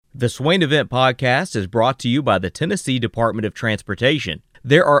The Swain Event Podcast is brought to you by the Tennessee Department of Transportation.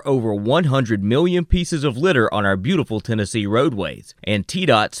 There are over 100 million pieces of litter on our beautiful Tennessee roadways, and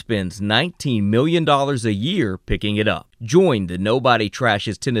TDOT spends $19 million a year picking it up. Join the Nobody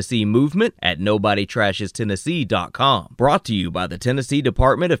Trashes Tennessee movement at NobodyTrashesTennessee.com. Brought to you by the Tennessee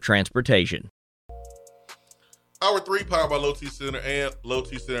Department of Transportation. Hour 3, powered by Low T Center and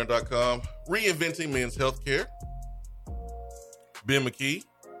LowTCenter.com. Reinventing men's healthcare. Ben McKee,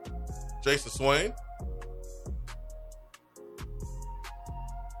 Jason Swain.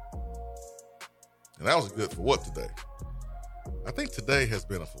 And that was a good for what today? I think today has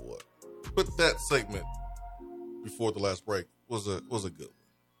been a for what. But that segment before the last break was a good one.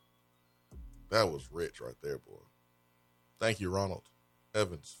 That was rich right there, boy. Thank you, Ronald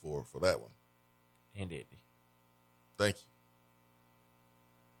Evans, for that one. And Andy. Thank you.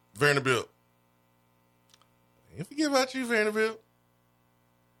 Vanderbilt. I ain't forget about you, Vanderbilt.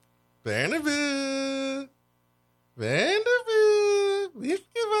 Vanderbilt. We ain't forget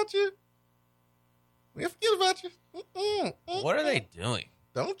about you. We ain't forget about you. What are they doing?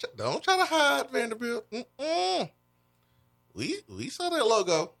 Don't try to hide, Vanderbilt. We saw that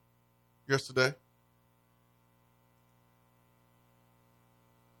logo yesterday.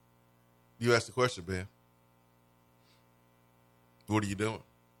 You asked the question, Ben. What are you doing?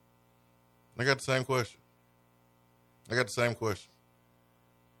 I got the same question.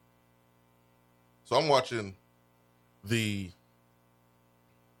 So I'm watching the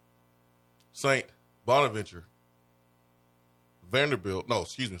St. Bonaventure, Virginia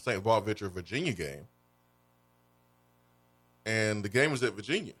game. And the game is at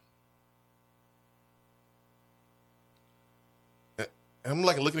Virginia. And I'm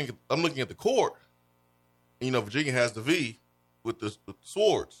looking at the court. And, you know, Virginia has the V with the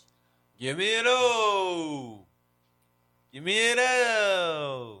swords. Give me an O. Give me an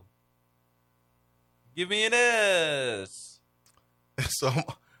O. Give me an S. So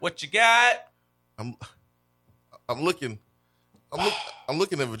what you got? I'm looking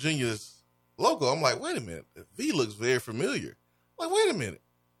at Virginia's logo. I'm like, wait a minute. The V looks very familiar. I'm like, wait a minute.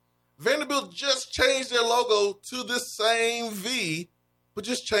 Vanderbilt just changed their logo to this same V, but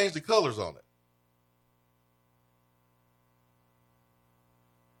just changed the colors on it.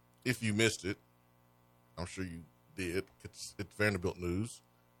 If you missed it, I'm sure you did. It's Vanderbilt news.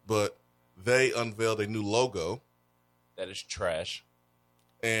 But they unveiled a new logo. That is trash.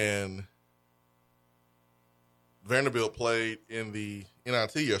 And Vanderbilt played in the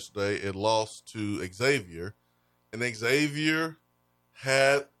NIT yesterday and lost to Xavier. And Xavier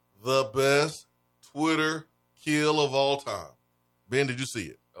had the best Twitter kill of all time. Ben, did you see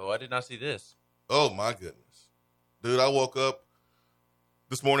it? Oh, I did not see this. Oh, my goodness. Dude, I woke up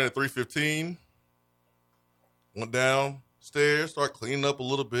this morning at 3:15, went downstairs, started cleaning up a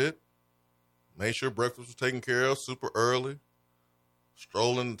little bit, made sure breakfast was taken care of super early,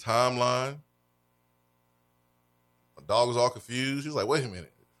 strolling the timeline. My dog was all confused. He was like, wait a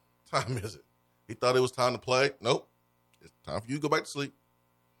minute, what time is it? He thought it was time to play. Nope, it's time for you to go back to sleep.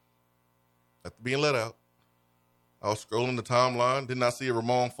 After being let out, I was scrolling the timeline, did not see a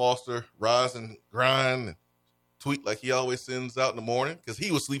Ramon Foster rise and grind and tweet like he always sends out in the morning because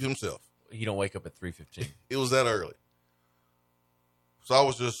he was asleep himself. He don't wake up at 3:15. It was that early. So I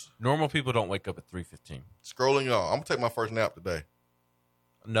was just Normal people don't wake up at 3:15. scrolling on. I'm going to take my first nap today.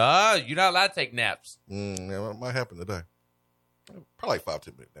 No, you're not allowed to take naps. Yeah, it might happen today. Probably like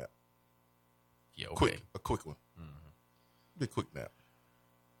 5-10 minute nap. Yeah, okay. A quick one. Mm-hmm. Be a quick nap.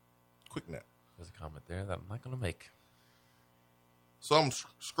 There's a comment there that I'm not going to make. So I'm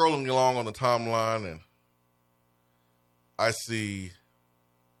scrolling along on the timeline and I see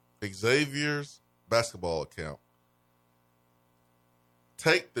Xavier's basketball account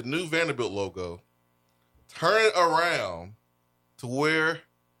take the new Vanderbilt logo, turn it around to where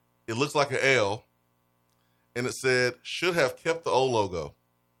it looks like an L, and it said, should have kept the old logo.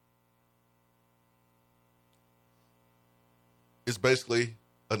 It's basically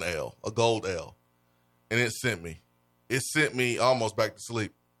an L, a gold L. And it sent me almost back to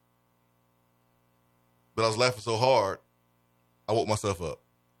sleep. But I was laughing so hard, I woke myself up.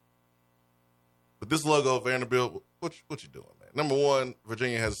 But this logo, Vanderbilt, what you doing, man? Number one,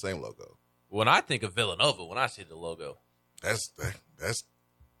 Virginia has the same logo. When I think of Villanova, when I see the logo. That's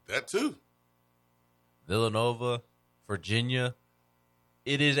that too. Villanova, Virginia.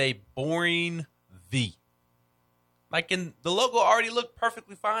 It is a boring V. Like, the logo already looked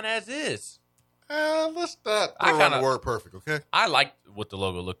perfectly fine as is. Let's not throw around the word perfect, okay? I liked what the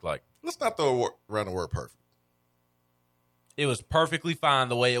logo looked like. Let's not throw around the word perfect. It was perfectly fine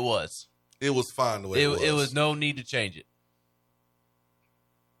the way it was. It was fine the way it was. It was no need to change it.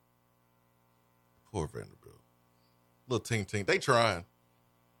 Poor Vanderbilt. Little ting. They trying.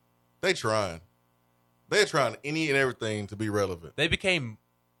 They're trying any and everything to be relevant. They became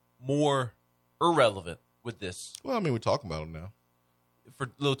more irrelevant with this. Well, I mean, we're talking about them now. For a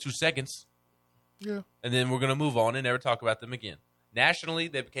little 2 seconds. Yeah. And then we're going to move on and never talk about them again. Nationally,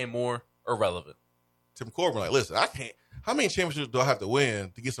 they became more irrelevant. Tim Corbin, like, listen, I can't. How many championships do I have to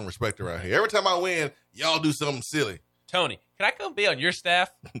win to get some respect around here? Every time I win, y'all do something silly. Tony, can I come be on your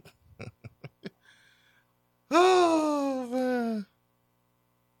staff? Oh, man.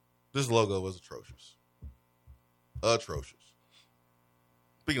 This logo was atrocious. Atrocious.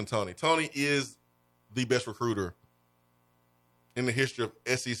 Speaking of Tony is the best recruiter in the history of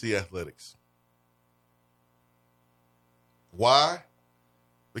SEC athletics. Why?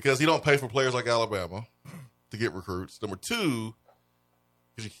 Because he don't pay for players like Alabama to get recruits. Number two,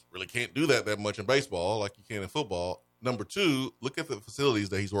 because you really can't do that much in baseball like you can in football. Number two, look at the facilities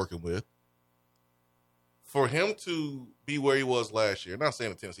that he's working with. For him to be where he was last year, not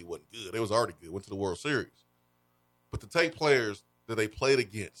saying that Tennessee wasn't good. It was already good. Went to the World Series. But to take players that they played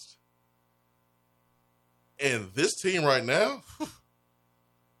against. And this team right now,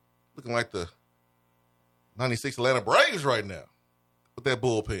 looking like the 96 Atlanta Braves right now with that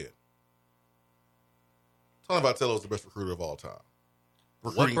bullpen. Tony Vitello is the best recruiter of all time.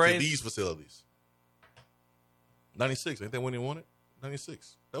 Recruiting to these facilities. 96. Ain't that when he won it?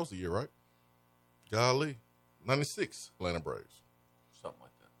 96. That was the year, right? Golly. 96 Atlanta Braves. Something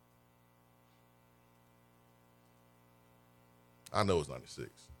like that. I know it's 96.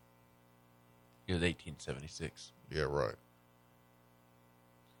 It was 1876. Yeah, right.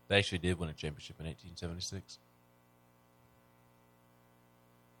 They actually did win a championship in 1876.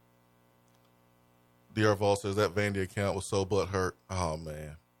 D.R. Vol says that Vandy account was so butthurt. Oh,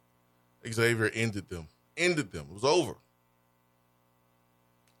 man. Xavier ended them. It was over.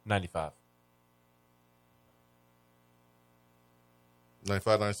 95.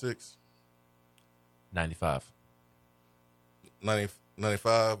 95, 96? 95.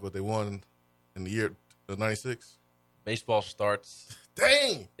 95, but they won in the year 96? Baseball starts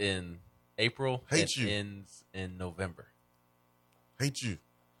Dang! in April Hate and you. ends in November. Hate you.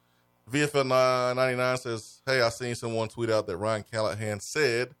 VFL 999 says, hey, I seen someone tweet out that Ryan Callahan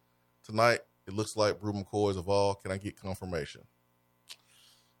said tonight it looks like Brew McCoy is evolved. Can I get confirmation?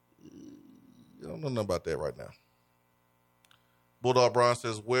 I don't know nothing about that right now. Bulldog Brian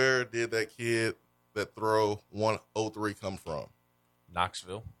says, where did that kid that throw 103 come from?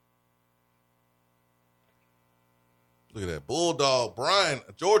 Knoxville. Look at that. Bulldog Brian,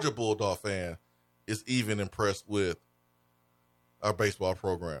 a Georgia Bulldog fan, is even impressed with our baseball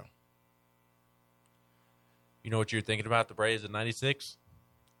program. You know what you're thinking about the Braves in 96?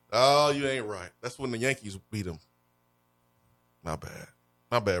 Oh, you ain't right. That's when the Yankees beat them. My bad.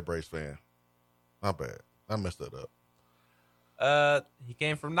 My bad, Braves fan. My bad. I messed that up. He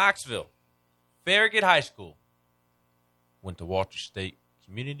came from Knoxville. Farragut High School. Went to Walter State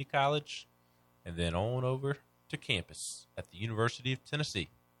Community College. And then on over to campus at the University of Tennessee.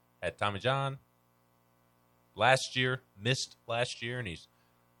 Had Tommy John missed last year, and he's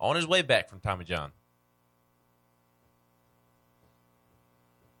on his way back from Tommy John.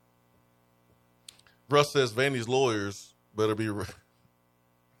 Russ says Vandy's lawyers better be. I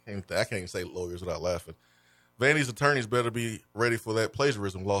can't even say lawyers without laughing. Vandy's attorneys better be ready for that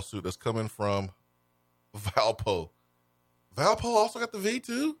plagiarism lawsuit that's coming from Valpo. Valpo also got the V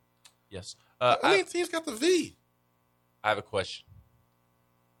too? Yes. How many teams got the V? I have a question.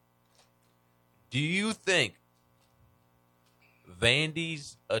 Do you think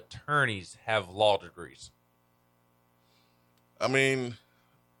Vandy's attorneys have law degrees? I mean,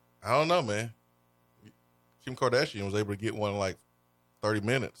 I don't know, man. Kim Kardashian was able to get one in like 30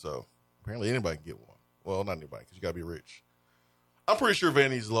 minutes, so apparently anybody can get one. Well, not anybody, because you got to be rich. I'm pretty sure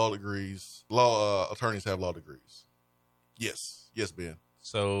Vandy's attorneys have law degrees. Yes, Ben.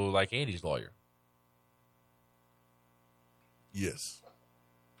 So, like Andy's lawyer. Yes.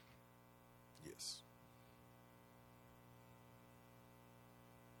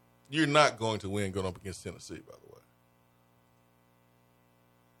 You're not going to win going up against Tennessee, by the way.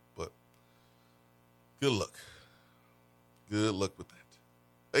 But good luck. Good luck with that.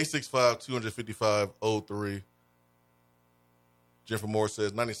 865-255-03. Jennifer Moore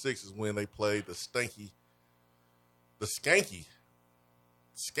says 96 is when they played the skanky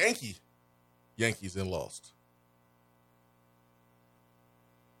Yankees and lost.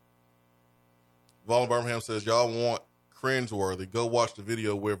 Vaughn Birmingham says, y'all want cringeworthy. Go watch the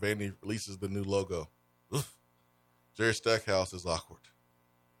video where Vandy releases the new logo. Oof. Jerry Stackhouse is awkward.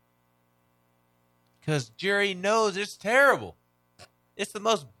 Because Jerry knows it's terrible. It's the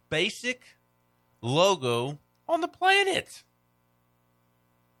most basic logo on the planet.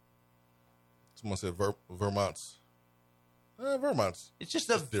 Someone said Vermont's. Vermont's. It's just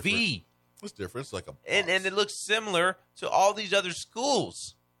a V. It's different. It's like a box. And it looks similar to all these other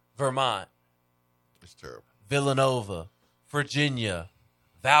schools. Vermont. It's terrible. Villanova. Virginia.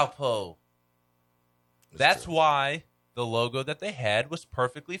 Valpo. That's terrible. why the logo that they had was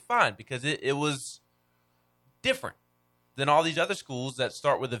perfectly fine, because it was different than all these other schools that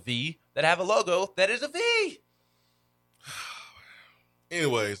start with a V that have a logo that is a V.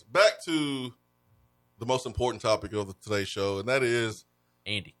 Anyways, back to the most important topic of today's show, and that is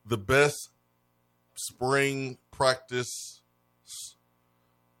Andy. the best spring practice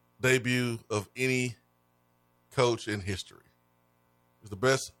debut of any coach in history. It's the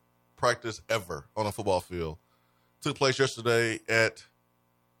best practice ever on a football field. Took place yesterday at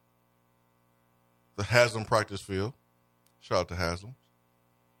the Haslam practice field. Shout out to Haslam.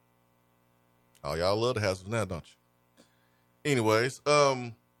 Oh, y'all love the Haslam now, don't you? Anyways,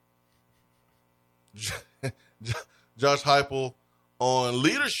 Josh Heupel on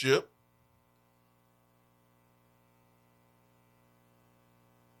leadership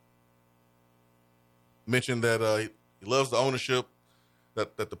mentioned that he loves the ownership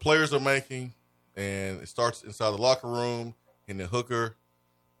that the players are making, and it starts inside the locker room. And then Hooker,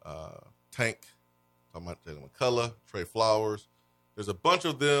 Tank, talking about Jalen McCullough, Trey Flowers. There's a bunch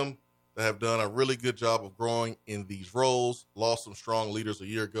of them that have done a really good job of growing in these roles. Lost some strong leaders a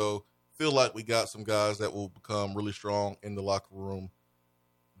year ago. Feel like we got some guys that will become really strong in the locker room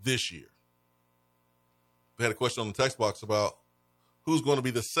this year. We had a question on the text box about who's going to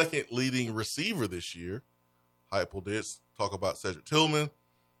be the second leading receiver this year. Heupel did talk about Cedric Tillman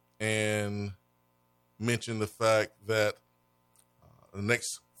and mentioned the fact that the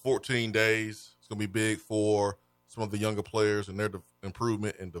next 14 days is going to be big for some of the younger players and their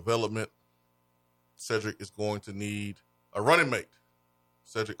improvement and development. Cedric is going to need a running mate.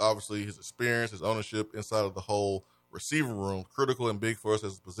 Cedric, obviously, his experience, his ownership inside of the whole receiver room, critical and big for us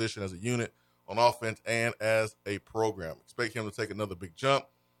as a position, as a unit on offense and as a program. Expect him to take another big jump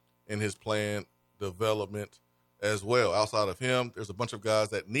in his plan development as well. Outside of him, there's a bunch of guys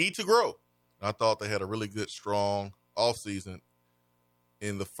that need to grow. And I thought they had a really good, strong offseason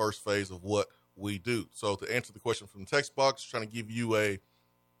in the first phase of what we do. So to answer the question from the text box, trying to give you a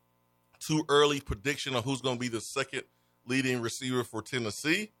too early prediction of who's going to be the second leading receiver for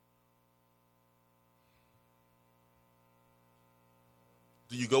Tennessee.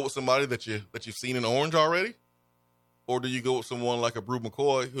 Do you go with somebody that you've seen in orange already? Or do you go with someone like a Brew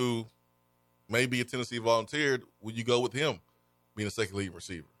McCoy who may be a Tennessee Volunteer? Will you go with him being a second leading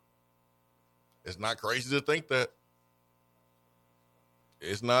receiver? It's not crazy to think that.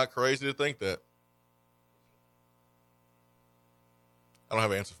 It's not crazy to think that. I don't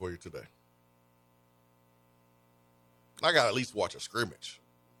have an answer for you today. I got to at least watch a scrimmage.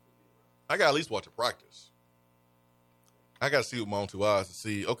 I got to at least watch a practice. I got to see with my own two eyes to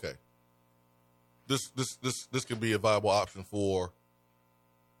see, okay, this could be a viable option for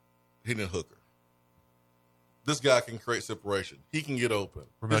Hendon Hooker. This guy can create separation. He can get open.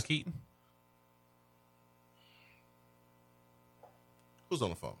 Ramel Keaton? Who's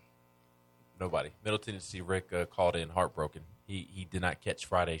on the phone? Nobody. Middle Tennessee Rick called in heartbroken. He did not catch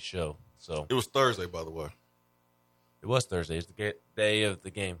Friday's show. So It was Thursday, by the way. it was Thursday. It's the day of the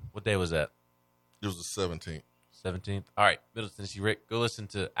game. What day was that? It was the 17th. 17th. All right, Middle Tennessee Rick, go listen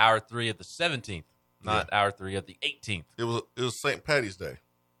to hour 3 of the 17th, not hour 3 of the 18th. It was St. Patty's Day.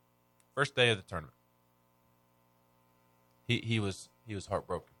 First day of the tournament. He was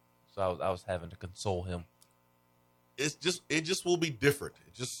heartbroken. So I was having to console him. It just will be different.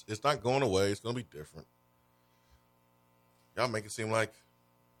 It's not going away. It's going to be different. Y'all make it seem like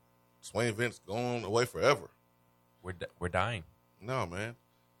Swain event's going away forever. We're dying. No, man.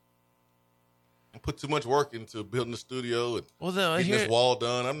 I put too much work into building the studio and getting this wall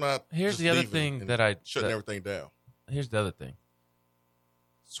done. I'm not. Here's just the other leaving thing and shutting everything down. Here's the other thing.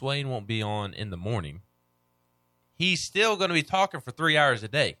 Swain won't be on in the morning. He's still going to be talking for 3 hours a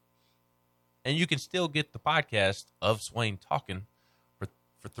day. And you can still get the podcast of Swain talking for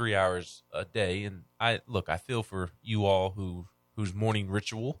 3 hours a day. And I feel for you all whose morning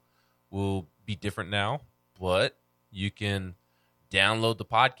ritual will be different now, but you can download the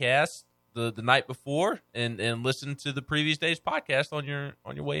podcast the night before and listen to the previous day's podcast on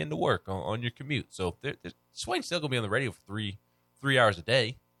your way into work, on your commute. So Swain's still going to be on the radio for three hours a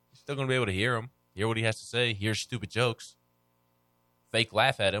day. You're still going to be able to hear him, hear what he has to say, hear stupid jokes, fake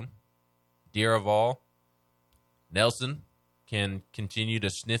laugh at him. Diraval, Nelson can continue to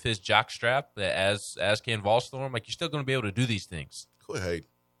sniff his jockstrap as can Volstorm. Like, you're still going to be able to do these things. Quit hating.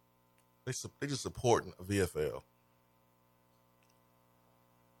 They just supporting a VFL.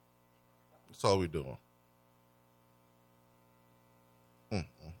 That's all we're doing.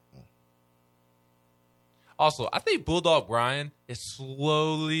 Also, I think Bulldog Brian is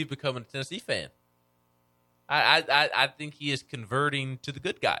slowly becoming a Tennessee fan. I think he is converting to the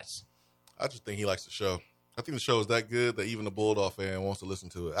good guys. I just think he likes the show. I think the show is that good that even the Bulldog fan wants to listen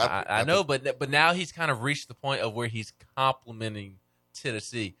to it. I know, but now he's kind of reached the point of where he's complimenting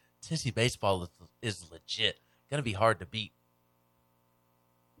Tennessee. Tennessee baseball is legit. Going to be hard to beat.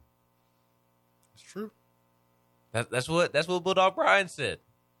 It's true. That's what Bulldog Brian said.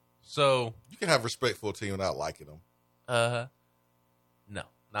 So you can have respect for a team without liking them. No,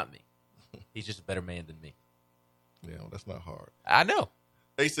 not me. He's just a better man than me. Yeah, well, that's not hard. I know.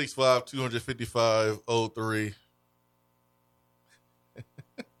 865-255-03.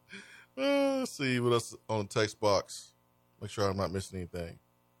 Let's see what else on the text box. Make sure I'm not missing anything.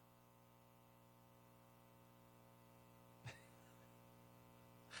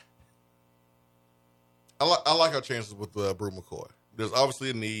 I like our chances with Brew McCoy. There's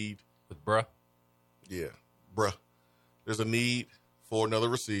obviously a need. With bruh? Yeah, bruh. There's a need for another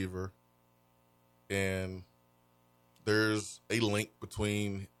receiver. And there's a link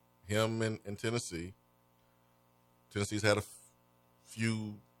between him and Tennessee. Tennessee's had a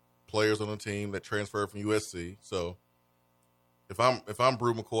few players on the team that transferred from USC. So if I'm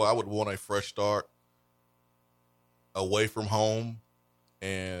Brew McCoy, I would want a fresh start away from home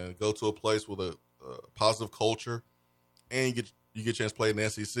and go to a place with a positive culture, and you get a chance to play in the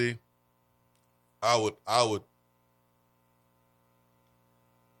SEC. I would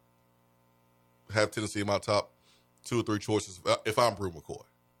have Tennessee in my top 2 or 3 choices if I'm Brew McCoy.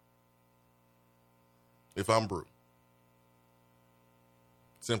 If I'm Brew.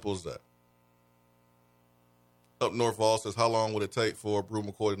 Simple as that. Up North Vol says, how long would it take for Brew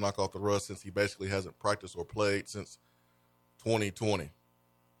McCoy to knock off the rust since he basically hasn't practiced or played since 2020?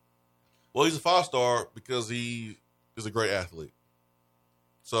 Well, he's a 5-star because he is a great athlete.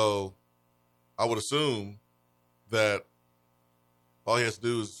 So I would assume that all he has to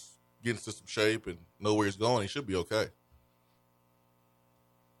do is get into some shape and know where he's going. He should be okay.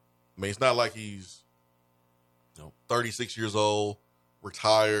 I mean, it's not like he's 36 years old,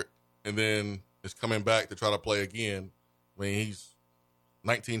 retired, and then is coming back to try to play again. I mean, he's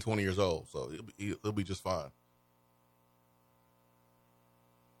 19, 20 years old, so he'll be just fine.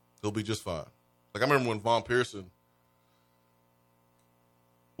 He'll be just fine. Like, I remember when Von Pearson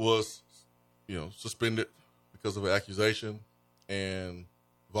was, suspended because of an accusation, and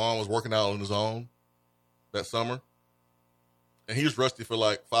Vaughn was working out on his own that summer, and he was rusty for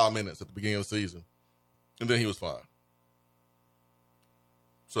like 5 minutes at the beginning of the season, and then he was fine.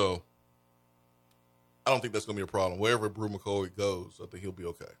 So I don't think that's going to be a problem. Wherever Brew McCoy goes, I think he'll be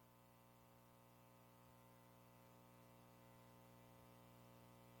okay.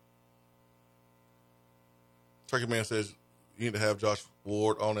 Turkey Man says you need to have Josh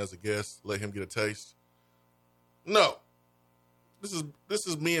Ward on as a guest, let him get a taste. No. This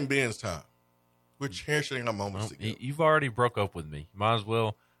is me and Ben's time. We're cherishing our moments together. You've already broke up with me. Might as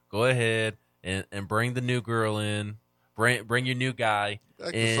well go ahead and bring the new girl in. Bring your new guy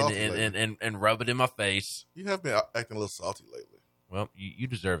in and rub it in my face. You have been acting a little salty lately. Well, you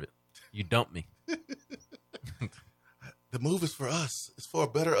deserve it. You dumped me. The move is for us. It's for a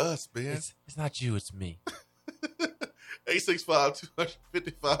better us, Ben. It's not you, it's me.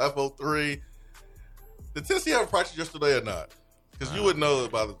 865-255-03. Did Tennessee have a practice yesterday or not? Because you wouldn't know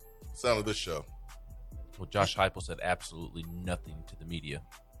it by the sound of this show. Well, Josh Heupel said absolutely nothing to the media.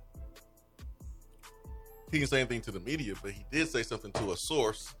 He didn't say anything to the media, but he did say something to a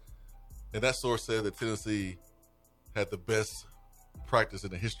source, and that source said that Tennessee had the best practice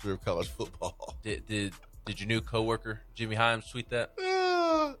in the history of college football. Did your new coworker Jimmy Himes tweet that?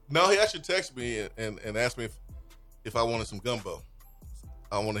 No, he actually texted me and asked me if I wanted some gumbo.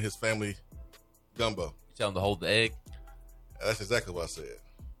 I wanted his family gumbo. You tell him to hold the egg? That's exactly what I said.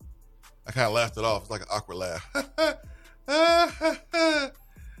 I kind of laughed it off. It's like an awkward laugh.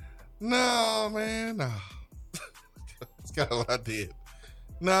 No, man, no. That's kind of what I did.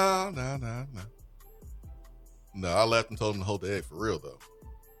 No. No, I laughed and told him to hold the egg for real, though.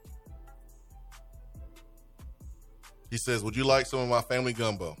 He says, would you like some of my family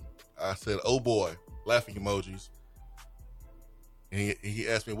gumbo? I said, oh boy, laughing emojis. And he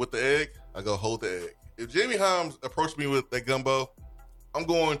asked me, with the egg? I go, hold the egg. If Jamie Himes approached me with that gumbo, I'm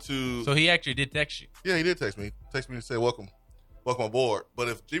going to... So he actually did text you? Yeah, he did text me. Text me to say, welcome aboard. But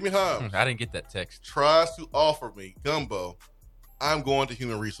if Jimmy Himes... I didn't get that text. ...tries to offer me gumbo, I'm going to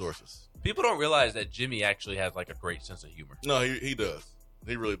human resources. People don't realize that Jimmy actually has like a great sense of humor. No, he does.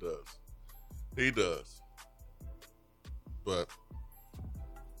 He really does. He does. But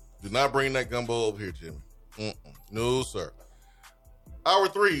do not bring that gumbo over here, Jimmy. No, sir. Hour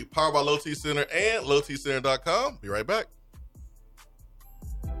 3, powered by Low T Center and lowtcenter.com. Be right back.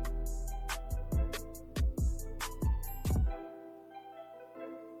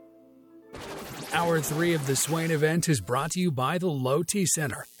 Hour 3 of the Swain event is brought to you by the Low T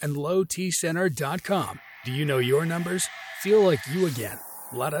Center and lowtcenter.com. Do you know your numbers? Feel like you again.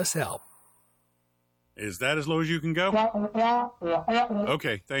 Let us help. Is that as low as you can go?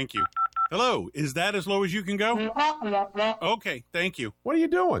 Okay, thank you. Hello, is that as low as you can go? Okay, thank you. What are you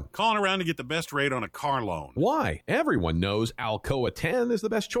doing? Calling around to get the best rate on a car loan. Why? Everyone knows Alcoa 10 is the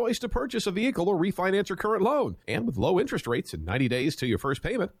best choice to purchase a vehicle or refinance your current loan. And with low interest rates and 90 days to your first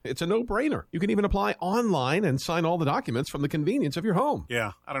payment, it's a no-brainer. You can even apply online and sign all the documents from the convenience of your home.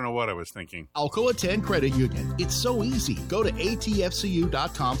 Yeah, I don't know what I was thinking. Alcoa 10 Credit Union. It's so easy. Go to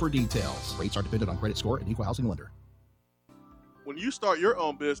atfcu.com for details. Rates are dependent on credit score and equal housing lender. When you start your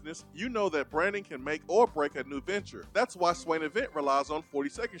own business, you know that branding can make or break a new venture. That's why Swain Event relies on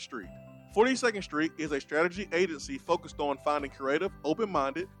 42nd Street. 42nd Street is a strategy agency focused on finding creative,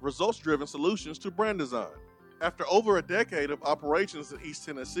 open-minded, results-driven solutions to brand design. After over a decade of operations in East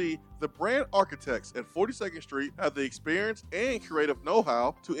Tennessee, the brand architects at 42nd Street have the experience and creative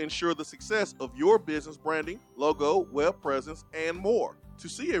know-how to ensure the success of your business branding, logo, web presence, and more. To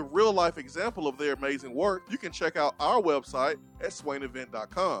see a real-life example of their amazing work, you can check out our website at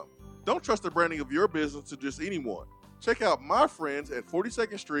swainevent.com. Don't trust the branding of your business to just anyone. Check out my friends at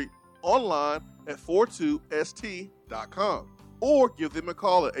 42nd Street online at 42st.com or give them a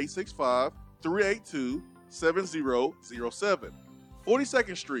call at 865-382-7007.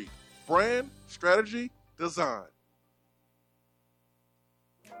 42nd Street, brand, strategy, design.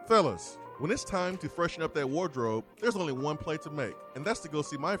 Fellas, when it's time to freshen up that wardrobe, there's only one play to make, and that's to go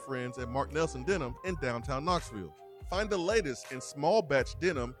see my friends at Mark Nelson Denim in downtown Knoxville. Find the latest in small batch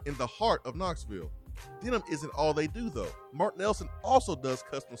denim in the heart of Knoxville. Denim isn't all they do though. Mark Nelson also does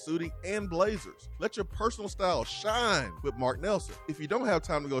custom suiting and blazers. Let your personal style shine with Mark Nelson. If you don't have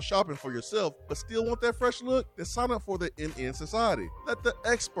time to go shopping for yourself but still want that fresh look, then sign up for the MN Society. Let the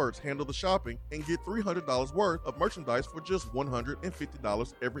experts handle the shopping and get $300 worth of merchandise for just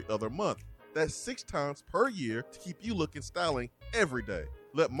 $150 every other month. That's 6 times per year to keep you looking styling every day.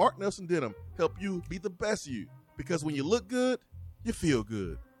 Let Mark Nelson Denim help you be the best you, because when you look good, you feel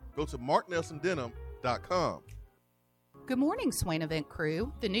good. Go to marknelsondenim.com. Good morning, Swain Event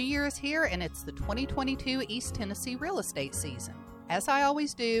crew. The new year is here and it's the 2022 East Tennessee real estate season. As I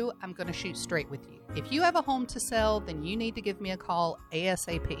always do, I'm going to shoot straight with you. If you have a home to sell, then you need to give me a call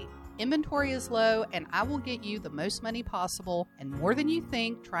ASAP. Inventory is low, and I will get you the most money possible and more than you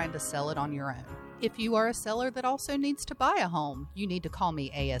think trying to sell it on your own. If you are a seller that also needs to buy a home, you need to call me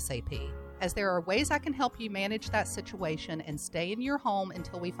ASAP, as there are ways I can help you manage that situation and stay in your home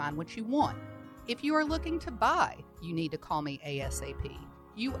until we find what you want. If you are looking to buy, you need to call me ASAP.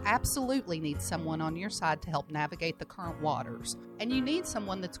 You absolutely need someone on your side to help navigate the current waters, and you need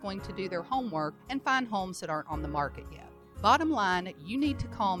someone that's going to do their homework and find homes that aren't on the market yet. Bottom line, you need to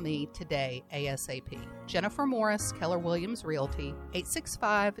call me today ASAP. Jennifer Morris, Keller Williams Realty,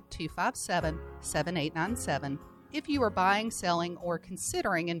 865-257-7897. If you are buying, selling, or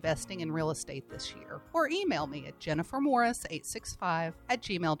considering investing in real estate this year, or email me at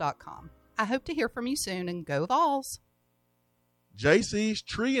jennifermorris865@gmail.com. I hope to hear from you soon, and go Vols! JC's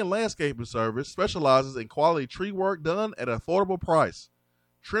Tree and Landscaping Service specializes in quality tree work done at an affordable price.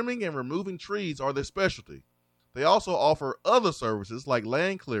 Trimming and removing trees are their specialty. They also offer other services like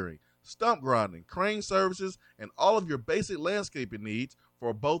land clearing, stump grinding, crane services, and all of your basic landscaping needs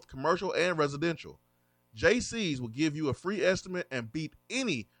for both commercial and residential. JC's will give you a free estimate and beat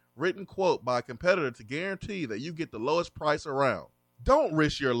any written quote by a competitor to guarantee that you get the lowest price around. Don't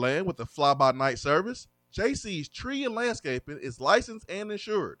risk your land with a fly-by-night service. JC's Tree and Landscaping is licensed and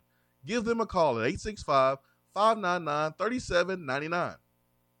insured. Give them a call at 865-599-3799.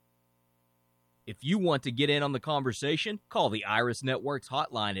 If you want to get in on the conversation, call the Iris Networks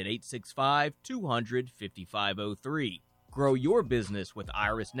hotline at 865-200-5503. Grow your business with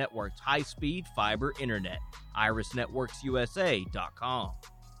Iris Networks high-speed fiber internet. irisnetworksusa.com.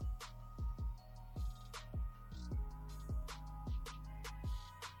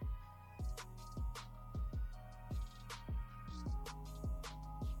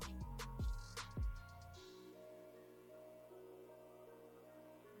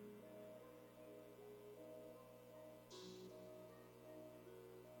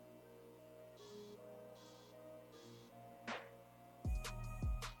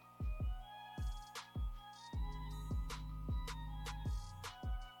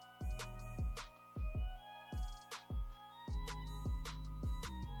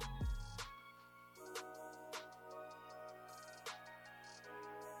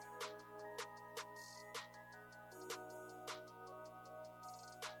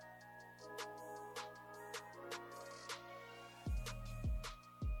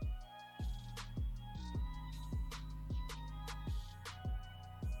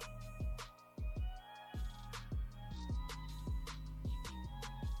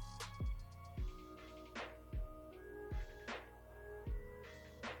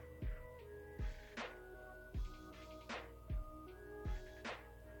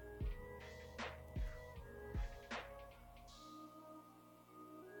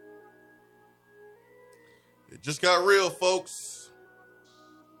 It just got real, folks.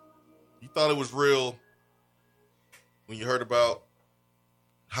 You thought it was real when you heard about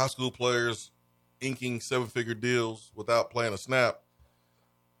high school players inking 7-figure deals without playing a snap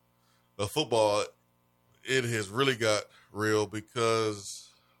of football. It has really got real because,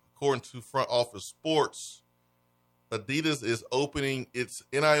 according to Front Office Sports, Adidas is opening its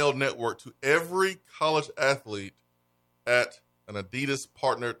NIL network to every college athlete at an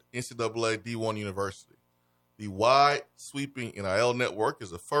Adidas-partnered NCAA D1 university. The wide-sweeping NIL network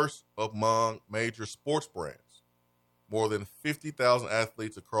is the first among major sports brands. More than 50,000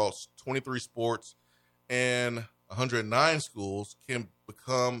 athletes across 23 sports and 109 schools can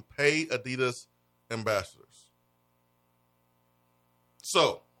become paid Adidas ambassadors.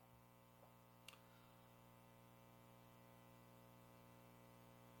 So,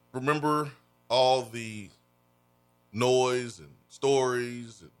 remember all the noise and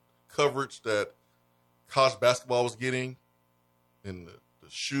stories and coverage that college basketball was getting, and the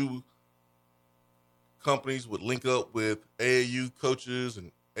shoe companies would link up with AAU coaches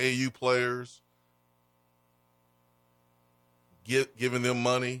and AAU players, giving them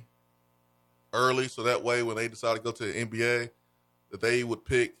money early so that way when they decide to go to the NBA, that they would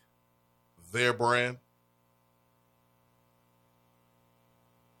pick their brand.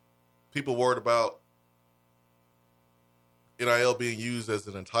 People worried about NIL being used as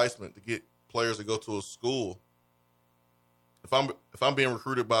an enticement to get players to go to a school. If I'm being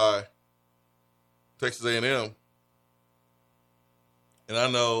recruited by Texas A&M, and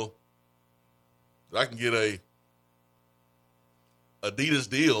I know that I can get a Adidas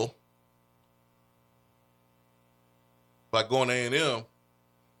deal by going to A&M,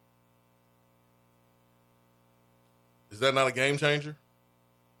 is that not a game changer?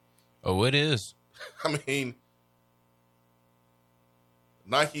 Oh, it is. I mean,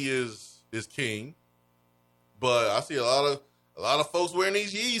 Nike is king, but I see a lot of folks wearing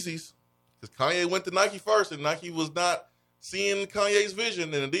these Yeezys because Kanye went to Nike first, and Nike was not seeing Kanye's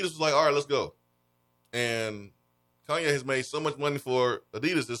vision, and Adidas was like, "All right, let's go." And Kanye has made so much money for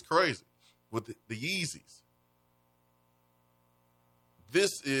Adidas, it's crazy with the Yeezys.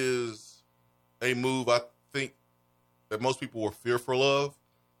 This is a move I think that most people were fearful of.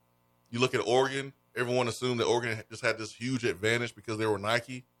 You look at Oregon, everyone assumed that Oregon just had this huge advantage because they were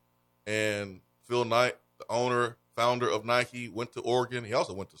Nike. And Phil Knight, the founder of Nike, went to Oregon. He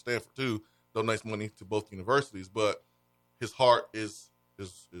also went to Stanford too, donates money to both universities. But his heart is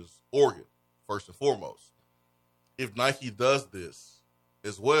Oregon, first and foremost. If Nike does this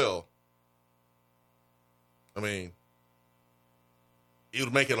as well, I mean, it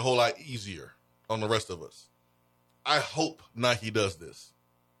would make it a whole lot easier on the rest of us. I hope Nike does this.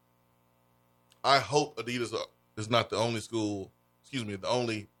 I hope Adidas is not the only the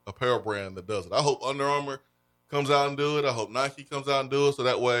only apparel brand that does it. I hope Under Armour comes out and do it. I hope Nike comes out and do it, so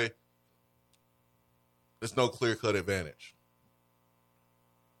that way there's no clear-cut advantage.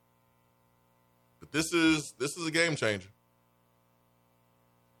 But this is a game changer.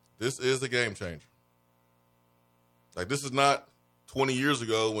 This is a game changer. Like, this is not 20 years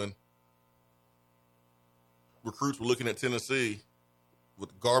ago when recruits were looking at Tennessee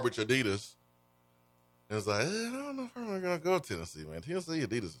with garbage Adidas. And it's like, I don't know if I'm going to go to Tennessee, man. Tennessee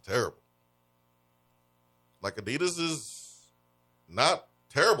Adidas is terrible. Like, Adidas is not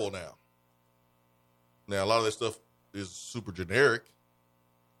terrible now. Now, a lot of this stuff is super generic.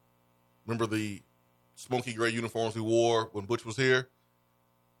 Remember the smoky gray uniforms we wore when Butch was here?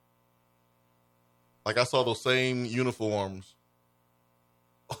 Like, I saw those same uniforms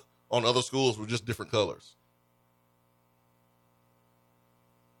on other schools with just different colors.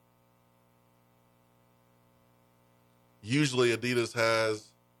 Usually Adidas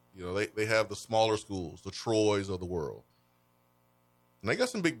has, they have the smaller schools, the Troys of the world. And they got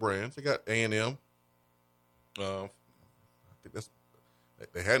some big brands. They got A&M. I think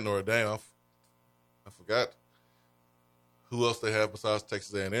they had Notre Dame. I forgot who else they have besides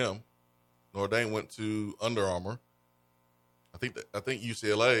Texas A&M. Notre Dame went to Under Armour. I think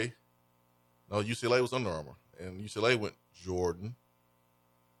UCLA. No, UCLA was Under Armour, and UCLA went Jordan.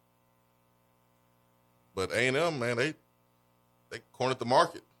 But A&M, man, they cornered the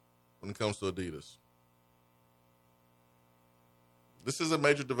market when it comes to Adidas. This is a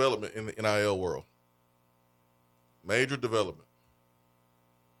major development in the NIL world. Major development.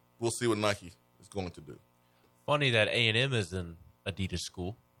 We'll see what Nike is going to do. Funny that A&M is an Adidas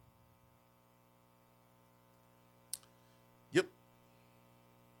school. Yep.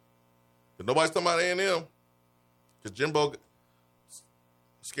 But nobody's talking about A&M because Jimbo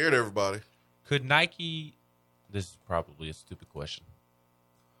scared everybody. Could Nike, this is probably a stupid question,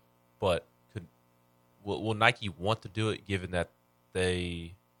 but will Nike want to do it, given that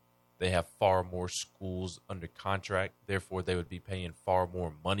they have far more schools under contract, therefore they would be paying far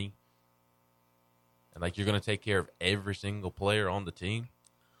more money? And like, you're going to take care of every single player on the team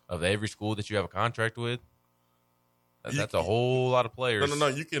of every school that you have a contract with? That's a whole lot of players. No.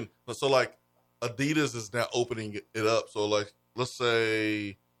 You can. So like, Adidas is now opening it up. So like, let's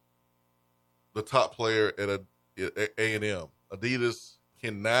say the top player at A&M, Adidas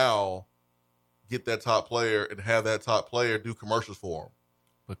can now get that top player and have that top player do commercials for them.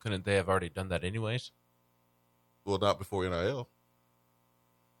 But couldn't they have already done that anyways? Well, not before NIL.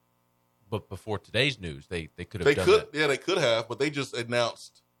 But before today's news, they could have done that. Yeah, they could have, but they just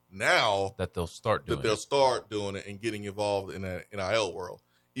announced now that they'll start doing it and getting involved in that NIL world.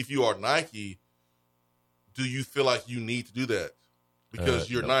 If you are Nike, do you feel like you need to do that? Because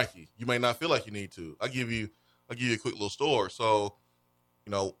you're Nike. You may not feel like you need to. I'll give you a quick little story. So,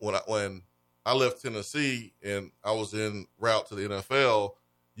 when I left Tennessee and I was en route to the NFL,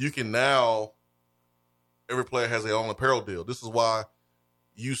 you can now, every player has their own apparel deal. This is why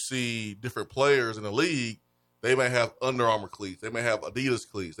you see different players in the league. They may have Under Armour cleats. They may have Adidas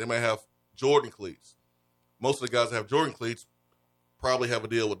cleats. They may have Jordan cleats. Most of the guys that have Jordan cleats probably have a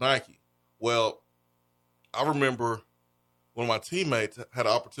deal with Nike. Well, I remember one of my teammates had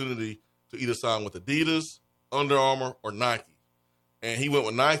an opportunity to either sign with Adidas, Under Armour, or Nike. And he went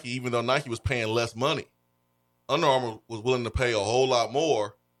with Nike, even though Nike was paying less money. Under Armour was willing to pay a whole lot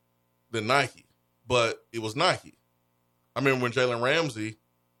more than Nike, but it was Nike. I remember when Jalen Ramsey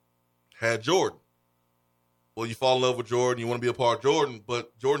had Jordan. Well, you fall in love with Jordan, you want to be a part of Jordan,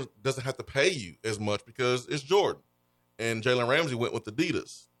 but Jordan doesn't have to pay you as much because it's Jordan. And Jalen Ramsey went with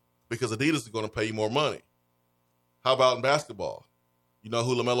Adidas because Adidas is going to pay you more money. How about in basketball? You know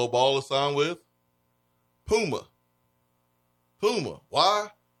who LaMelo Ball is signed with? Puma. Why?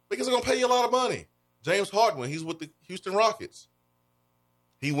 Because they're going to pay you a lot of money. James Harden, he's with the Houston Rockets.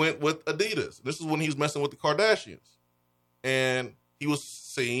 He went with Adidas. This is when he was messing with the Kardashians. And he was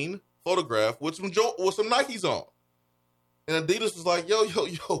seen, photographed with some Nikes on. And Adidas was like, yo,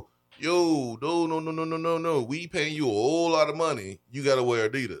 no. We paying you a whole lot of money. You got to wear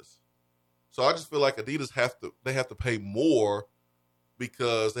Adidas. So I just feel like Adidas have to pay more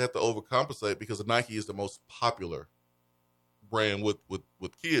because they have to overcompensate because Nike is the most popular brand with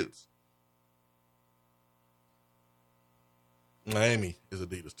kids. Miami is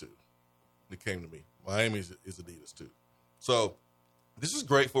Adidas too. It came to me. Miami is Adidas too. So this is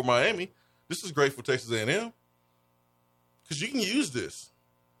great for Miami. This is great for Texas A&M because you can use this.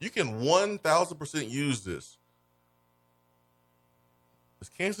 You can 1,000% use this. Is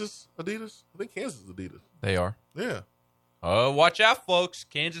Kansas Adidas? I think Kansas is Adidas. They are. Yeah. Watch out, folks.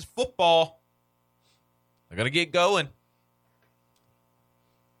 Kansas football. They're going to get going.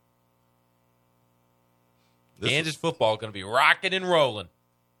 Kansas football going to be rocking and rolling.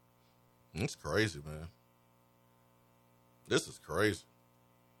 It's crazy, man. This is crazy.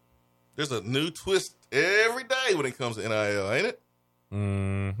 There's a new twist every day when it comes to NIL, ain't it?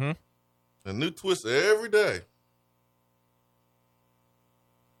 Mm-hmm. A new twist every day.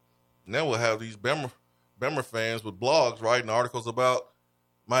 Now we'll have these Bama fans with blogs writing articles about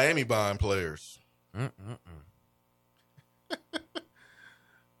Miami buying players.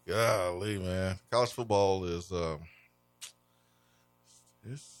 Golly, man. College football is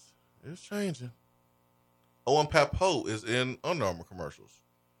it's changing. Owen Papo is in Under Armour commercials.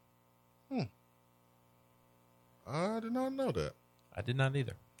 I did not know that. I did not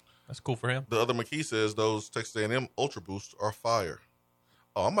either. That's cool for him. The other McKee says those Texas A&M Ultra Boosts are fire.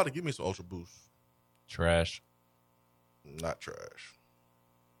 Oh, I'm about to give me some Ultra Boosts. Trash. Not trash.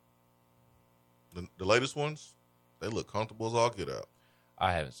 The latest ones, they look comfortable as all get out.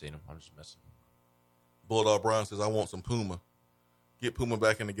 I haven't seen them. I'm just messing. Bulldog Brown says, I want some Puma. Get Puma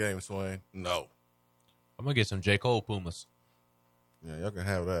back in the game, Swain. No. I'm going to get some J. Cole Pumas. Yeah, y'all can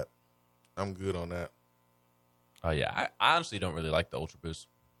have that. I'm good on that. Oh, yeah. I honestly don't really like the Ultra Boost.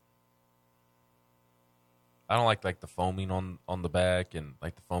 I don't like the foaming on the back and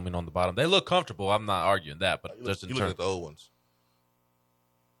like the foaming on the bottom. They look comfortable. I'm not arguing that, but you just in look terms at the old ones.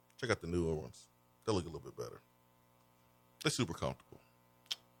 Check out the newer ones. They look a little bit better. They're super comfortable.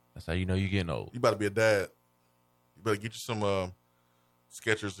 That's how you know you're getting old. You better be a dad. You better get you some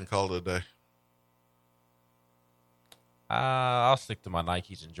Skechers and call it a day. I'll stick to my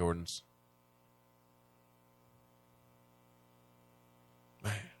Nikes and Jordans.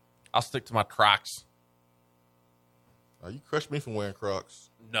 Man. I'll stick to my Crocs. You crushed me from wearing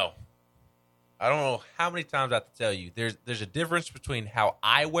Crocs. No. I don't know how many times I have to tell you. There's a difference between how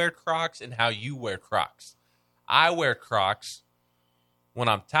I wear Crocs and how you wear Crocs. I wear Crocs when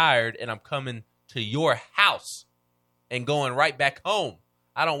I'm tired and I'm coming to your house and going right back home.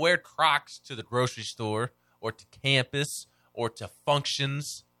 I don't wear Crocs to the grocery store or to campus or to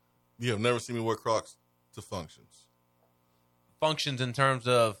functions. You have never seen me wear Crocs to functions. Functions in terms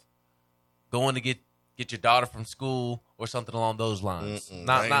of going to get your daughter from school or something along those lines.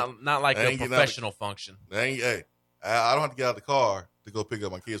 Not like a professional function. Hey, I don't have to get out of the car to go pick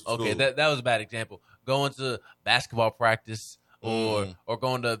up my kids from school. Okay, that was a bad example. Going to basketball practice or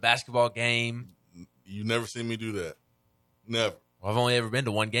going to a basketball game. You never seen me do that. Never. Well, I've only ever been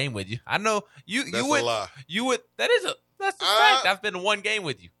to one game with you. I know you. That's you would. A lie. You would. That's a fact. I've been to one game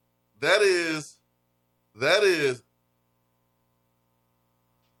with you. That is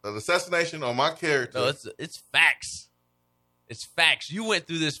an assassination on my character. No, it's facts. It's facts. You went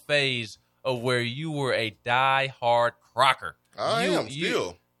through this phase of where you were a die-hard Crocker. I am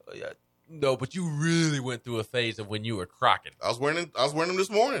still. No, but you really went through a phase of when you were crocking. I was wearing them this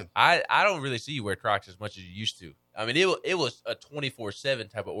morning. I don't really see you wear Crocs as much as you used to. I mean, it was a 24/7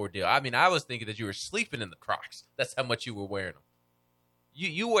 type of ordeal. I mean, I was thinking that you were sleeping in the Crocs. That's how much you were wearing them.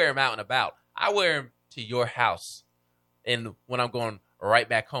 You wear them out and about. I wear them to your house, and when I'm going right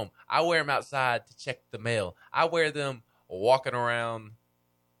back home, I wear them outside to check the mail. I wear them walking around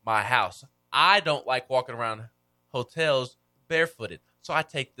my house. I don't like walking around hotels barefooted. So I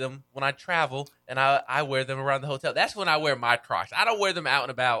take them when I travel, and I wear them around the hotel. That's when I wear my Crocs. I don't wear them out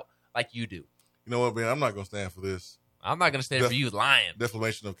and about like you do. You know what, man? I'm not going to stand for this. I'm not going to stand for you lying.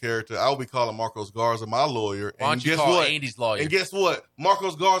 Defamation of character. I will be calling Marcos Garza my lawyer. Why don't you call Andy's lawyer? And guess what?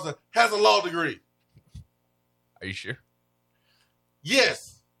 Marcos Garza has a law degree. Are you sure?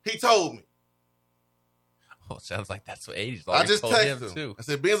 Yes. He told me. Oh, it sounds like that's what Andy's lawyer I just told him, texted him. too. I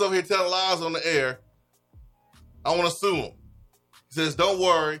said, Ben's over here telling lies on the air. I want to sue him. He says, don't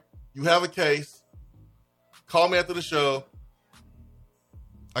worry. You have a case. Call me after the show.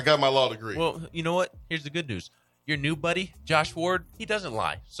 I got my law degree. Well, you know what? Here's the good news. Your new buddy, Josh Ward, he doesn't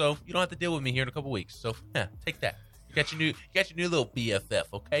lie. So you don't have to deal with me here in a couple weeks. So, yeah, take that. You got your new little BFF,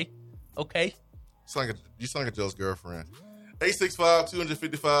 okay? Okay? You sound like a Joe's girlfriend.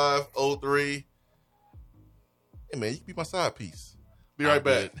 865-255-03. Hey, man, you can be my side piece. Be right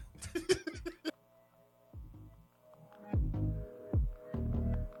back.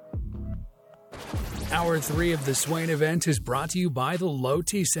 Hour 3 of the Swain event is brought to you by the Low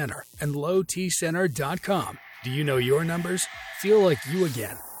T Center and lowtcenter.com. Do you know your numbers? Feel like you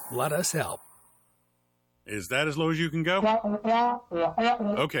again. Let us help. Is that as low as you can go?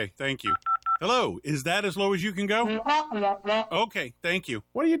 Okay, thank you. Hello, is that as low as you can go? Okay, thank you.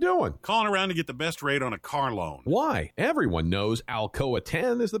 What are you doing? Calling around to get the best rate on a car loan. Why? Everyone knows Alcoa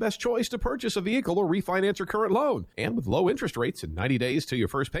 10 is the best choice to purchase a vehicle or refinance your current loan. And with low interest rates and 90 days to your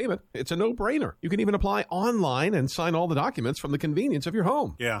first payment, it's a no-brainer. You can even apply online and sign all the documents from the convenience of your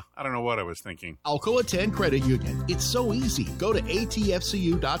home. Yeah, I don't know what I was thinking. Alcoa 10 Credit Union. It's so easy. Go to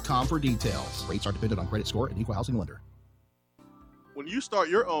atfcu.com for details. Rates are dependent on credit score and equal housing lender. When you start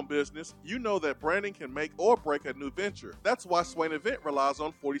your own business, you know that branding can make or break a new venture. That's why Swain Event relies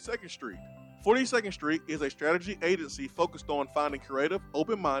on 42nd Street. 42nd Street is a strategy agency focused on finding creative,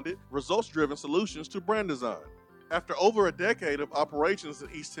 open-minded, results-driven solutions to brand design. After over a decade of operations in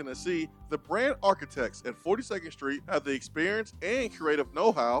East Tennessee, the brand architects at 42nd Street have the experience and creative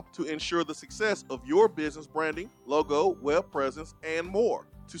know-how to ensure the success of your business branding, logo, web presence, and more.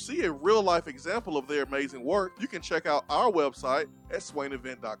 To see a real-life example of their amazing work, you can check out our website at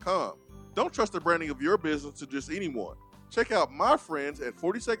swainevent.com. Don't trust the branding of your business to just anyone. Check out my friends at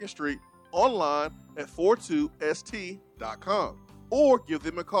 42nd Street online at 42st.com or give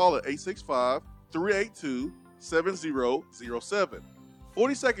them a call at 865-382-7007.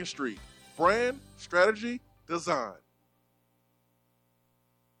 42nd Street, brand, strategy, design.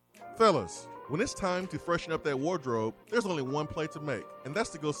 Fellas, when it's time to freshen up that wardrobe, there's only one play to make, and that's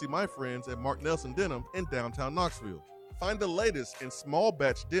to go see my friends at Mark Nelson Denim in downtown Knoxville. Find the latest in small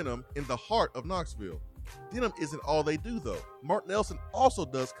batch denim in the heart of Knoxville. Denim isn't all they do, though. Mark Nelson also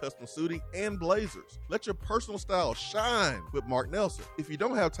does custom suiting and blazers. Let your personal style shine with Mark Nelson. If you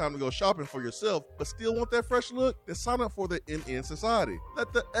don't have time to go shopping for yourself, but still want that fresh look, then sign up for the MN Society.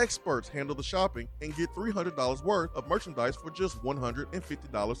 Let the experts handle the shopping and get $300 worth of merchandise for just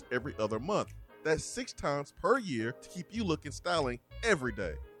 $150 every other month. That's 6 times per year to keep you looking styling every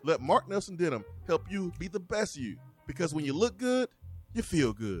day. Let Mark Nelson Denim help you be the best you, because when you look good, you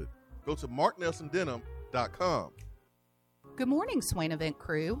feel good. Go to marknelsondenim.com. Good morning, Swain Event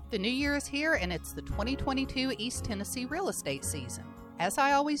crew. The new year is here, and it's the 2022 East Tennessee real estate season. As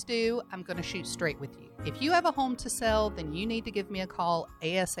I always do, I'm going to shoot straight with you. If you have a home to sell, then you need to give me a call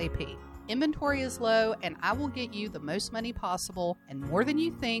ASAP. Inventory is low, and I will get you the most money possible and more than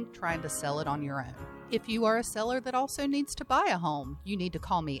you think trying to sell it on your own. If you are a seller that also needs to buy a home, you need to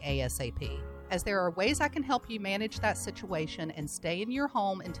call me ASAP, as there are ways I can help you manage that situation and stay in your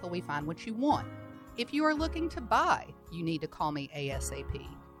home until we find what you want. If you are looking to buy, you need to call me ASAP.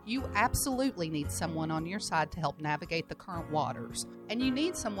 You absolutely need someone on your side to help navigate the current waters, and you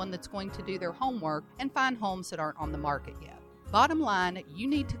need someone that's going to do their homework and find homes that aren't on the market yet. Bottom line, you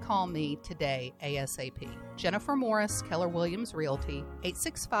need to call me today ASAP. Jennifer Morris, Keller Williams Realty,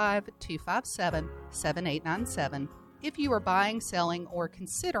 865-257-7897. If you are buying, selling, or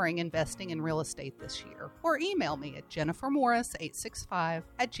considering investing in real estate this year, or email me at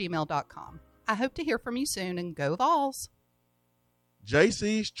jennifermorris865@gmail.com. I hope to hear from you soon, and go Vols!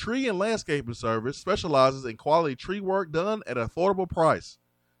 JC's Tree and Landscaping Service specializes in quality tree work done at an affordable price.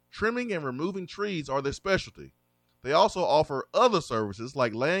 Trimming and removing trees are their specialty. They also offer other services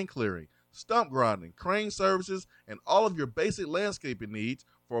like land clearing, stump grinding, crane services, and all of your basic landscaping needs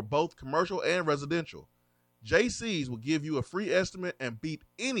for both commercial and residential. JC's will give you a free estimate and beat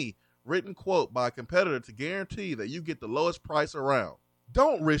any written quote by a competitor to guarantee that you get the lowest price around.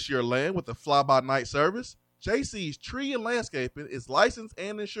 Don't risk your land with a fly-by-night service. JC's Tree and Landscaping is licensed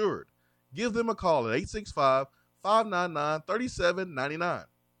and insured. Give them a call at 865-599-3799.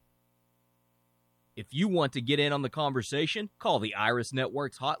 If you want to get in on the conversation, call the Iris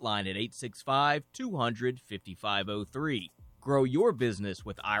Networks hotline at 865-200-5503. Grow your business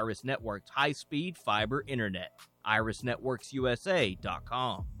with Iris Networks high-speed fiber internet.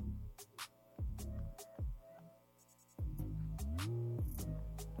 IrisNetworksUSA.com.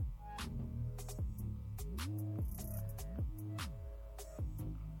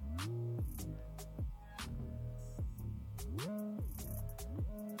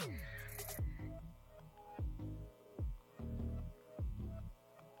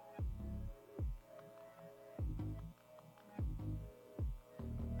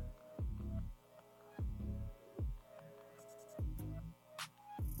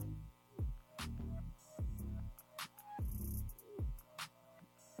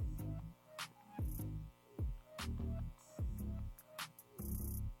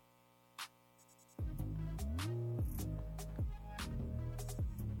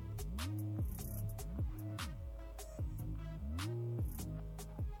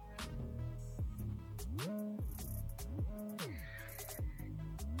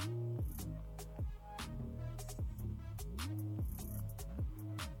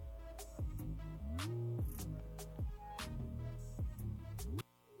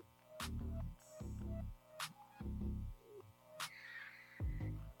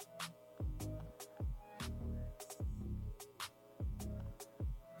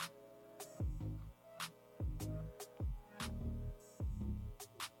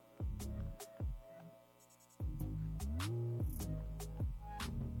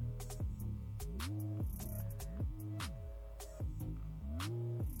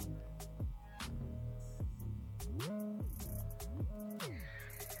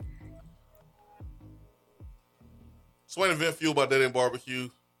 Swain Event fueled by Dead End Barbecue.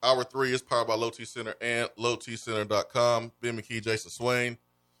 Hour 3 is powered by Low T Center and lowtcenter.com. Ben McKee, Jason Swain.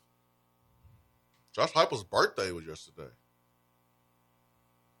 Josh Heupel's birthday was yesterday.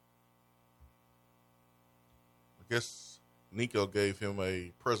 I guess Nico gave him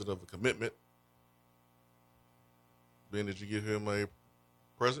a present of a commitment. Ben, did you give him a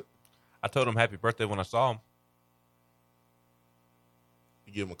present? I told him happy birthday when I saw him.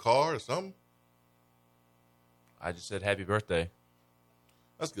 You give him a card or something? I just said happy birthday.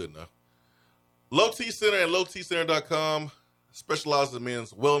 That's good enough. Low T Center and lowtcenter.com specializes in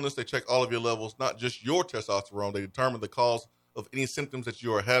men's wellness. They check all of your levels, not just your testosterone. They determine the cause of any symptoms that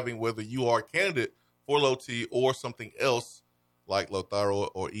you are having, whether you are a candidate for low T or something else like low thyroid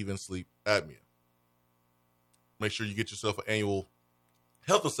or even sleep apnea. Make sure you get yourself an annual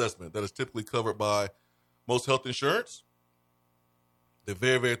health assessment that is typically covered by most health insurance. They're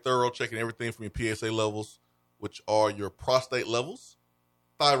very, very thorough, checking everything from your PSA levels, which are your prostate levels,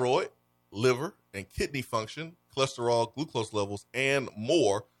 thyroid, liver, and kidney function, cholesterol, glucose levels, and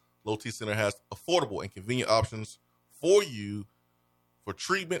more. Low T Center has affordable and convenient options for you for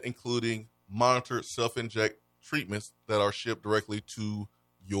treatment, including monitored self-inject treatments that are shipped directly to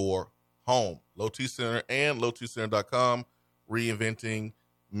your home. Low T Center and lowtcenter.com, reinventing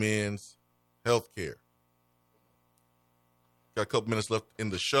men's healthcare. Got a couple minutes left in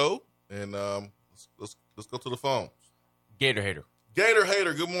the show, and let's go to the phone. Gator Hater. Gator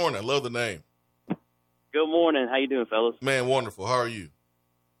Hater, good morning. I love the name. Good morning. How you doing, fellas? Man, wonderful. How are you?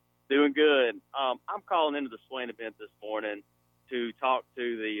 Doing good. I'm calling into the Swain event this morning to talk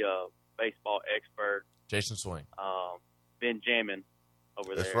to the baseball expert, Jason Swain. been jamming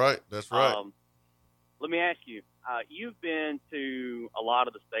over there. That's right. Let me ask you, you've been to a lot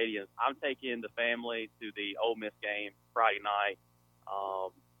of the stadiums. I'm taking the family to the Ole Miss game Friday night.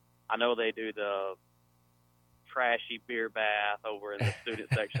 I know they do the trashy beer bath over in the student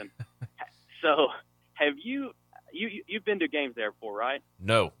section. So have you've been to games there before, right?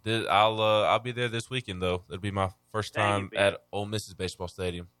 No, I'll be there this weekend though. It'll be my first time at Ole Miss's baseball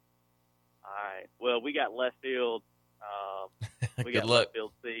stadium. All right. Well, we got left field. We got Good luck. left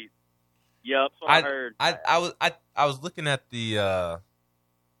field seats. Yep, that's what I heard. I was looking at the.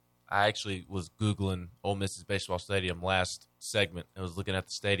 I actually was Googling Ole Miss's baseball stadium last segment. I was looking at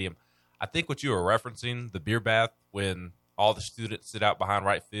the stadium. I think what you were referencing, the beer bath, when all the students sit out behind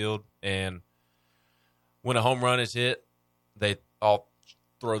right field, and when a home run is hit, they all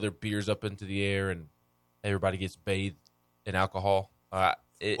throw their beers up into the air, and everybody gets bathed in alcohol.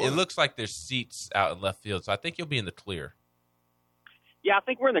 It looks like there's seats out in left field, so I think you'll be in the clear. Yeah, I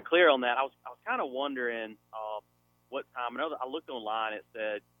think we're in the clear on that. I was kind of wondering what time. I know that I looked online. It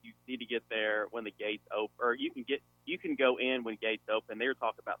said you need to get there when the gates open, or you can go in when gates open. They were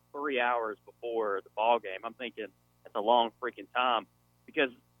talking about 3 hours before the ball game. I'm thinking it's a long freaking time because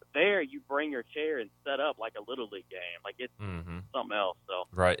there you bring your chair and set up like a little league game. Like it's something else. So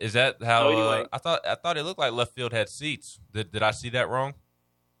right, is that how? So anyway, I thought it looked like left field had seats. Did I see that wrong?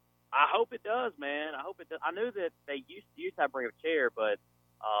 I hope it does, man. I hope it does. I knew that they used to have to bring a chair, but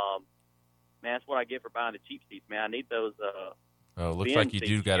man, that's what I get for buying the cheap seats, man. I need those. Looks like you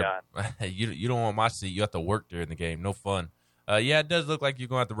do got to. You don't want my seat. You have to work during the game. No fun. Yeah, it does look like you're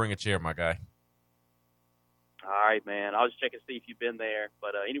going to have to bring a chair, my guy. All right, man. I was checking to see if you've been there,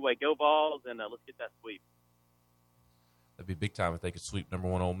 but anyway, go Vols, and let's get that sweep. That'd be big time if they could sweep number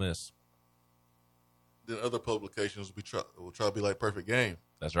 1 Ole Miss. Then other publications will try to be like Perfect Game.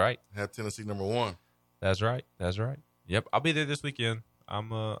 That's right. Have Tennessee number 1. That's right. Yep, I'll be there this weekend. I'm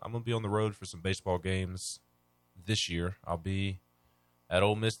gonna be on the road for some baseball games this year. I'll be at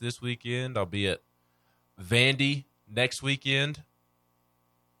Ole Miss this weekend. I'll be at Vandy next weekend.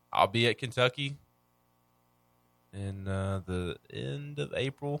 I'll be at Kentucky in the end of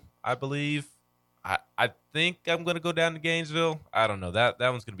April, I believe. I think I'm gonna go down to Gainesville. I don't know. That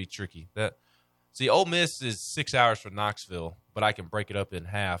one's gonna be tricky. See, Ole Miss is 6 hours from Knoxville, but I can break it up in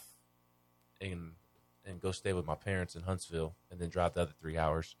half and go stay with my parents in Huntsville and then drive the other 3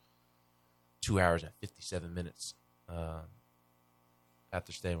 hours, 2 hours and 57 minutes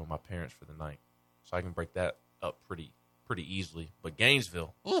after staying with my parents for the night. So I can break that up pretty easily. But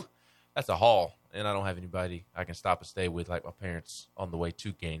Gainesville, that's a haul, and I don't have anybody I can stop and stay with like my parents on the way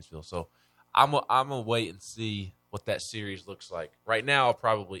to Gainesville. So I'm gonna wait and see what that series looks like. Right now, I'll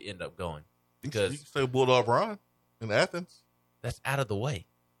probably end up going. Because you can stay with Bulldog Brian in Athens. That's out of the way,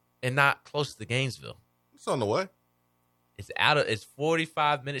 and not close to Gainesville. It's on the way. It's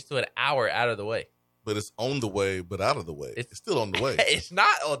 45 minutes to an hour out of the way. But it's on the way, but out of the way. It's still on the way. It's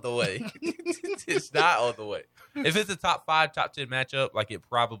not on the way. It's not on the way. If it's a top 5, top 10 matchup, like it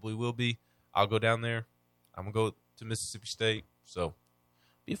probably will be, I'll go down there. I'm gonna go to Mississippi State. So,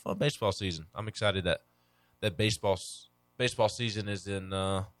 be a fun baseball season. I'm excited that baseball season is in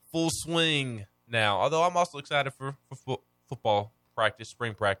full swing now. Although I'm also excited for football practice,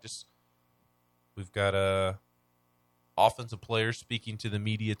 spring practice. We've got offensive players speaking to the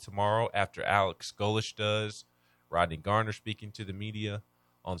media tomorrow after Alex Golish does. Rodney Garner speaking to the media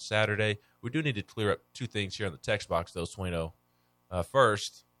on Saturday. We do need to clear up 2 things here on the text box, though, Swaino.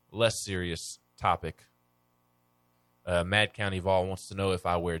 First, less serious topic. Mad County Vol wants to know if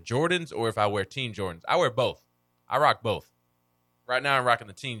I wear Jordans or if I wear Teen Jordans. I wear both. I rock both. Right now, I'm rocking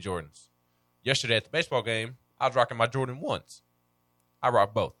the Teen Jordans. Yesterday at the baseball game, I was rocking my Jordan 1s. I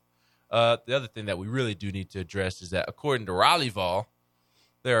rock both. The other thing that we really do need to address is that, according to Raleigh Vol,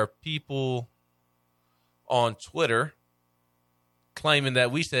 there are people on Twitter claiming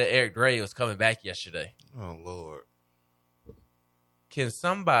that we said Eric Gray was coming back yesterday. Oh, Lord. Can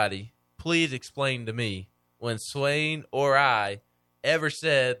somebody please explain to me when Swain or I ever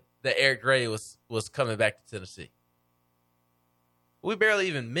said that Eric Gray was coming back to Tennessee? We barely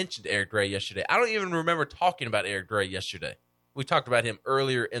even mentioned Eric Gray yesterday. I don't even remember talking about Eric Gray yesterday. We talked about him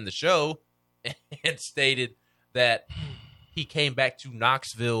earlier in the show and stated that he came back to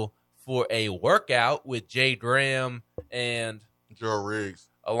Knoxville for a workout with Jay Graham and Joe Riggs,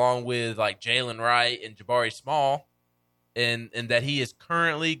 along with like Jalen Wright and Jabari Small, and that he is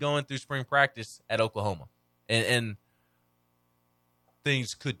currently going through spring practice at Oklahoma. And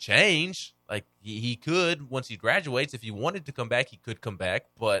things could change. Like he could, once he graduates, if he wanted to come back, he could come back.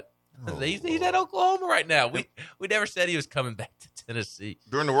 But He's at Oklahoma right now. We never said he was coming back to Tennessee.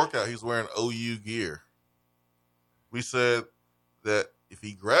 During the workout, he's wearing OU gear. We said that if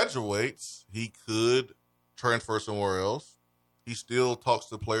he graduates, he could transfer somewhere else. He still talks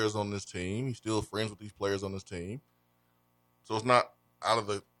to players on this team. He's still friends with these players on this team. So it's not out of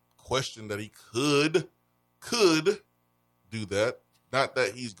the question that he could do that. Not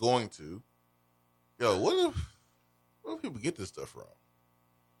that he's going to. Yo, what if people get this stuff from?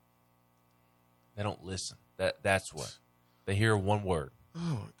 They don't listen. That's what. They hear one word. Oh,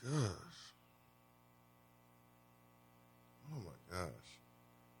 my gosh. Oh, my gosh.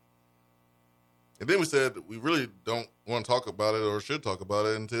 And then we said we really don't want to talk about it or should talk about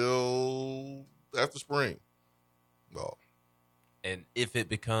it until after spring. Well, and if it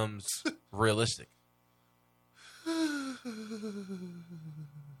becomes realistic. You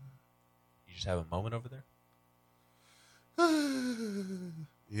just have a moment over there?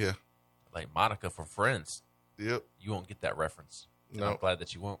 Yeah. Like Monica from Friends. Yep. You won't get that reference. No. I'm glad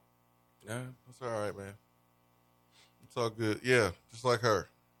that you won't. Yeah, that's all right, man. It's all good. Yeah, just like her.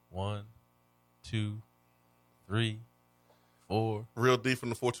 1, 2, 3, 4. Real D from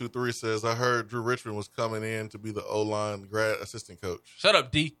the 423 says, I heard Drew Richmond was coming in to be the O-line grad assistant coach. Shut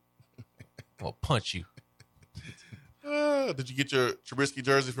up, D. I'll punch you. Did you get your Trubisky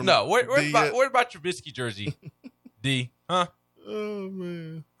jersey from No, where's my Trubisky jersey? D. Huh? Oh,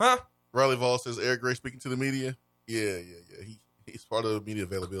 man. Huh? Riley Vall says, Eric Gray speaking to the media. Yeah. He's part of the media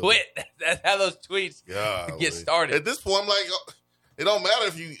availability. Quit. That's how those tweets get started. At this point, I'm like, it don't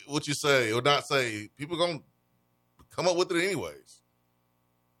matter what you say or not say. People going to come up with it anyways.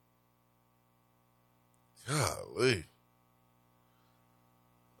 Golly.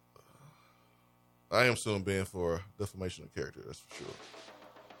 I am suing Ben for defamation of character, that's for sure.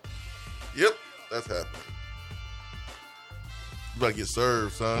 Yep, that's happening. You better get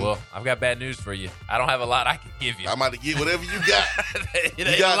served, son. Well, I've got bad news for you. I don't have a lot I can give you. I'm about to get whatever you got. You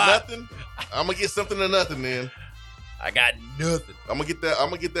got nothing? I'm gonna get something or nothing then. I got nothing. I'm gonna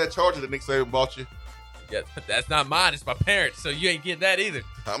get that charger that Nick Saban bought you. Yeah, that's not mine. It's my parents, so you ain't getting that either.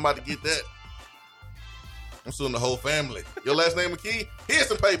 I'm about to get that. I'm suing the whole family. Your last name McKee? Here's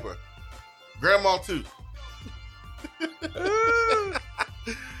some paper. Grandma too.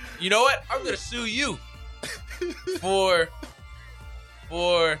 You know what? I'm gonna sue you for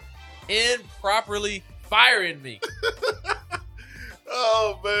improperly firing me.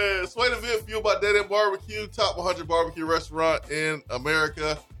 Oh man, Swain event fueled by Dead End Barbecue, top 100 barbecue restaurant in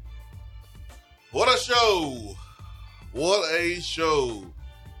America. What a show! What a show!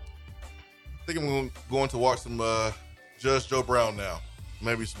 I think I'm going to watch some Judge Joe Brown now.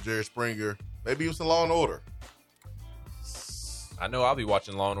 Maybe some Jerry Springer. Maybe even some Law and Order. I know I'll be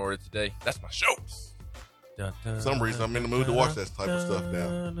watching Law and Order today. That's my show. For some reason, I'm in the mood to watch that type of stuff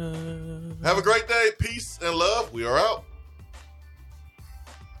now. Have a great day. Peace and love. We are out.